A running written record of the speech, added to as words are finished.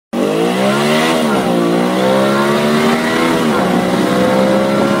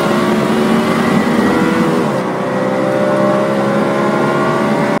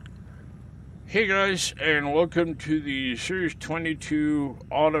Hey guys, and welcome to the Series 22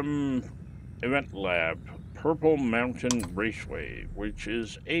 Autumn Eventlab Purple Mountain Raceway, which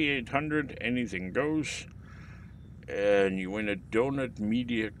is A800, anything goes, and you win a Donut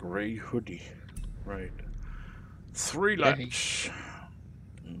Media Gray hoodie. Right. 3 laps.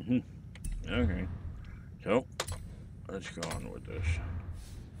 Okay. So, let's go on with this.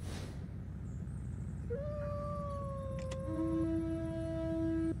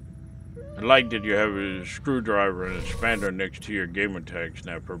 I like that you have a screwdriver and a expander next to your gamer tag,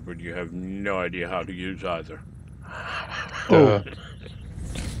 Snapper, but you have no idea how to use either. Duh.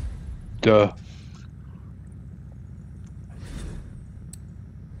 Duh.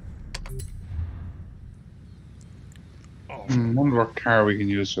 Oh. Wonder what car we can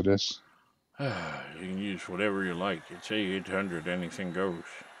use for this. You can use whatever you like. It's A800, anything goes.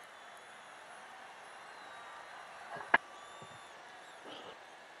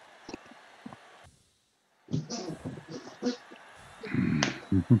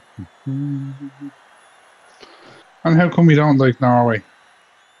 And how come we don't like Norway?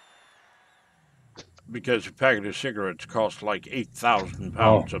 Because a packet of cigarettes costs like 8,000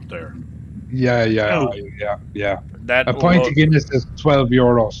 pounds up there. Yeah. That A pint of Guinness is 12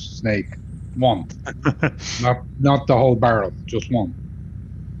 euros, Snake. One. not the whole barrel, just one.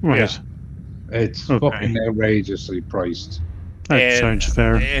 Right. Yeah. It's fucking outrageously priced. That sounds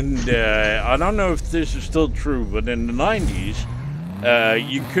fair. And I don't know if this is still true, but in the 90s,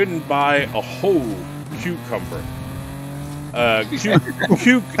 you couldn't buy a whole cucumber.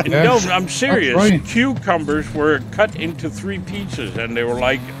 No, I'm serious. Right. Cucumbers were cut into 3 pieces, and they were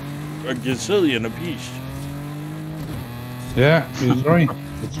like a gazillion a piece. Yeah, he's right.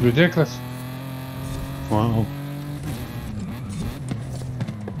 It's ridiculous. Wow.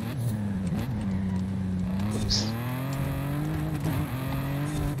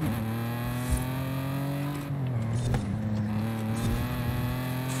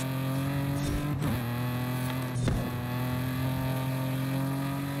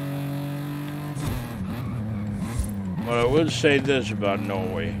 But I will say this about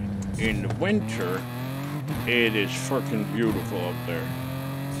Norway. In the winter, it is freaking beautiful up there.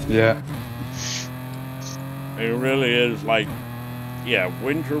 Yeah. It really is like, yeah,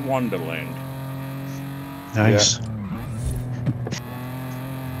 winter wonderland. Nice. Yeah.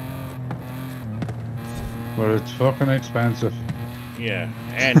 But it's fucking expensive. Yeah,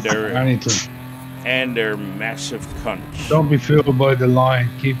 and they're Anything. and they're massive cunts. Don't be fooled by the line.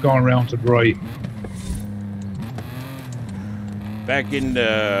 Keep going around to the right. Back in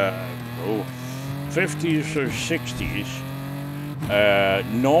the 50s or 60s,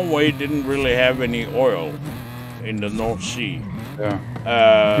 Norway didn't really have any oil in the North Sea.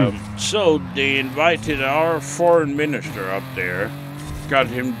 Yeah. So they invited our foreign minister up there, got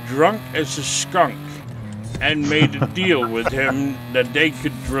him drunk as a skunk, and made a deal with him that they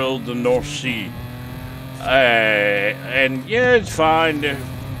could drill the North Sea. And yeah, it's fine.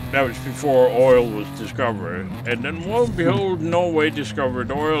 That was before oil was discovered. And then, lo and behold, Norway discovered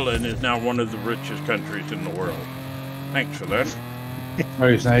oil and is now one of the richest countries in the world. Thanks for that.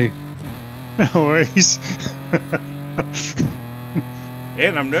 Right, Snake. No worries.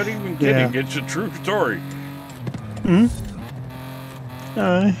 And I'm not even kidding. It's a true story. Hmm?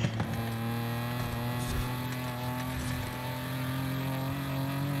 Aye.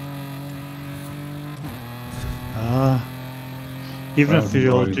 Even if you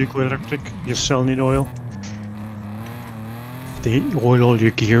all do go electric, you still need oil. They oil all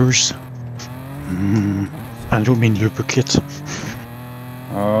your gears. I don't mean lubricate.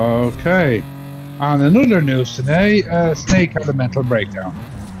 Okay. On another news today, Snake had a mental breakdown.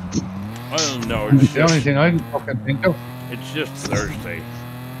 Well, no, it's The only thing I can fucking think of. It's just Thursday.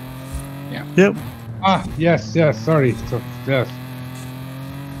 Yeah. Yep. Ah, yes, sorry. So, yes.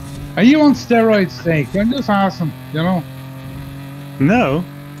 Are you on steroids, Snake? I'm just asking, you know? No.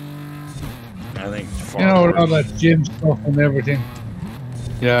 I think it's far You know, with all worse. that gym stuff and everything.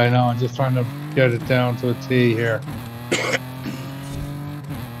 Yeah, I know. I'm just trying to get it down to a T here.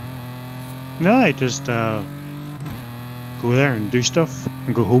 No, I just go there and do stuff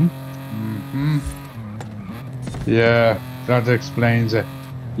and go home. Yeah, that explains it.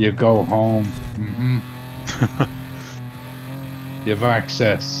 You go home. You have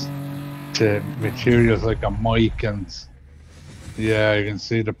access to materials like a mic and... Yeah, I can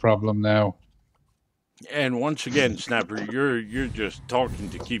see the problem now. And once again, Snapper, you're just talking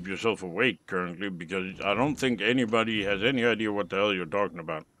to keep yourself awake currently, because I don't think anybody has any idea what the hell you're talking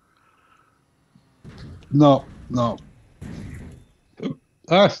about. No.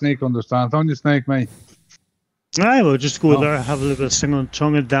 Snake understands. Don't you, Snake, mate? Aye, we'll just go Oh. there, have a little bit of sing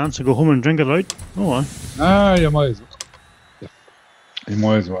song and dance, and go home and drink it out. Oh, aye. Ah, you might as well. You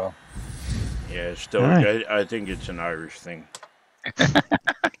might as well. Yeah, still, Aye. I think it's an Irish thing.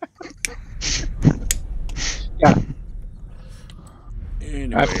 Yeah.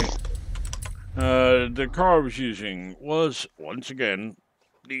 Anyway, the car I was using was, once again,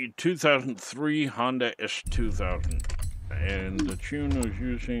 the 2003 Honda S2000. And the tune I was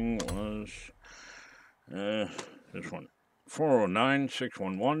using was this one,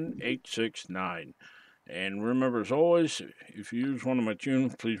 409-611-869. And remember, as always, if you use one of my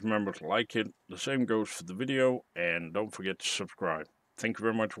tunes, please remember to like it. The same goes for the video, and don't forget to subscribe. Thank you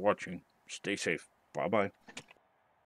very much for watching. Stay safe. Bye-bye.